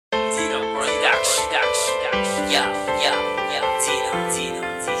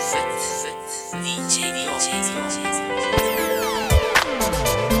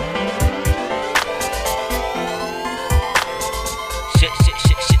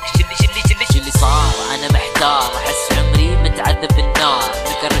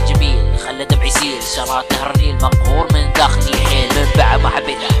يسيل شرات نهر النيل مقهور من داخلي حيل من بعد ما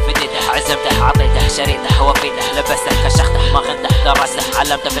حبيته فديته عزمته عطيته شريته وفيته لبسته كشخته ما خنته درسته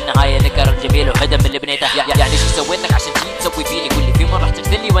علمته في النهاية نكر الجميل وهدم اللي بنيته. يعني شو سويت لك عشان تجي تسوي فيني؟ قول لي في مرة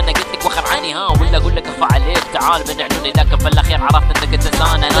تقتلني وانا قلت لك وخر عني ها ولا اقول لك افا عليك تعال بنعنوني لكن في الاخير عرفت انك انت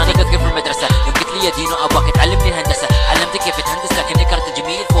انسان. انا كنت في المدرسة يوم قلت لي يا دينو اباك تعلمني الهندسة علمتك كيف تهندس لكن نكرت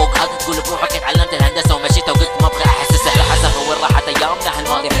الجميل فوق هذا تقول بروحك تعلمت الهندسة ومشيت وقلت ما ابغى احسسه لحسن وين راحت ايامنا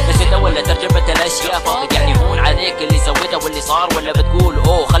الماضية نسيتها ولا ترجمت الاشياء فاضي يعني هون عليك اللي سويته واللي صار ولا بتقول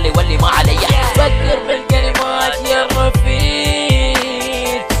اوه خلي ولي ما علي. فكر بالكلمات يا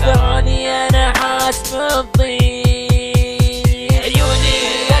الرفيق ثاني انا حاسس بالضيق عيوني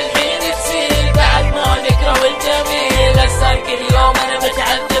الحين تسيل بعد ما نكره الجميل صار كل يوم انا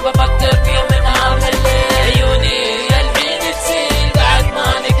متعذب افكر فيه من نهار الليل عيوني الحين تسيل بعد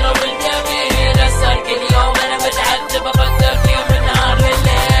ما نكره الجميل صار كل يوم انا متعذب افكر فيه من نهار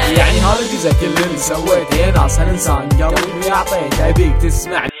الليل. يعني هذا جزء كل اللي سويته يا ناس هالانسان قلبي اعطيته ابيك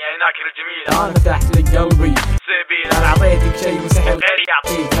تسمعني يا ناكر الجميل انا فتحت لك قلبي سبيل انا اعطيتك شيء مستحيل غيري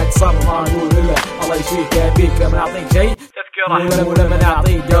يعطيك اكثر ما اقول الا الله يشفيك ابيك لما اعطيك شيء تذكره ولما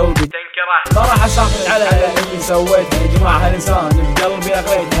اعطيك قلبي تنكره. ما راح اسافر على اللي سويته يا جماعه هالانسان بقلبي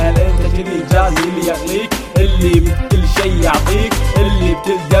اغريته هل انت كذي جازي اللي يغليك اللي بكل شيء يعطيك اللي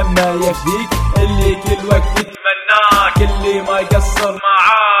بكل دمه يفديك اللي كل وقت يتمناك اللي ما يقصر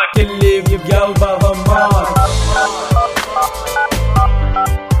معاك اللي بقلبه ضماك.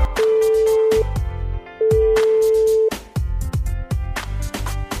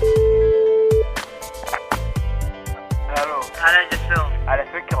 على جسوم على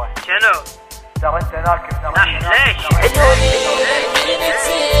فكرة شنو؟ ترى انت ناكر ليش؟ عيوني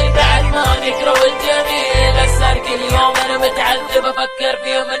تسيل بعد ما نكره الجميل صار كل يوم انا متعذب افكر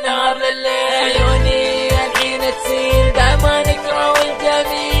فيه من نهار لليل عيوني الحين تسيل بعد ما نكره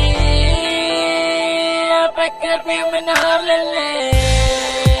الجميل افكر فيه من نهار لليل.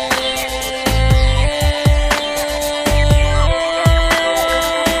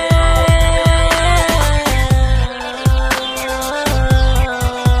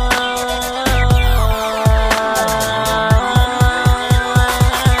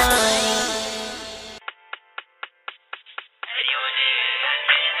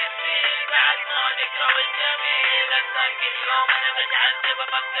 كل يوم انا متعذب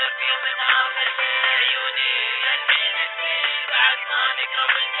افكر فيه من نهار الليل عيوني الحين تسيل بعد ما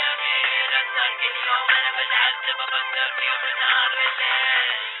نكره الجميل صار كل يوم انا متعذب افكر فيه من نهار الليل.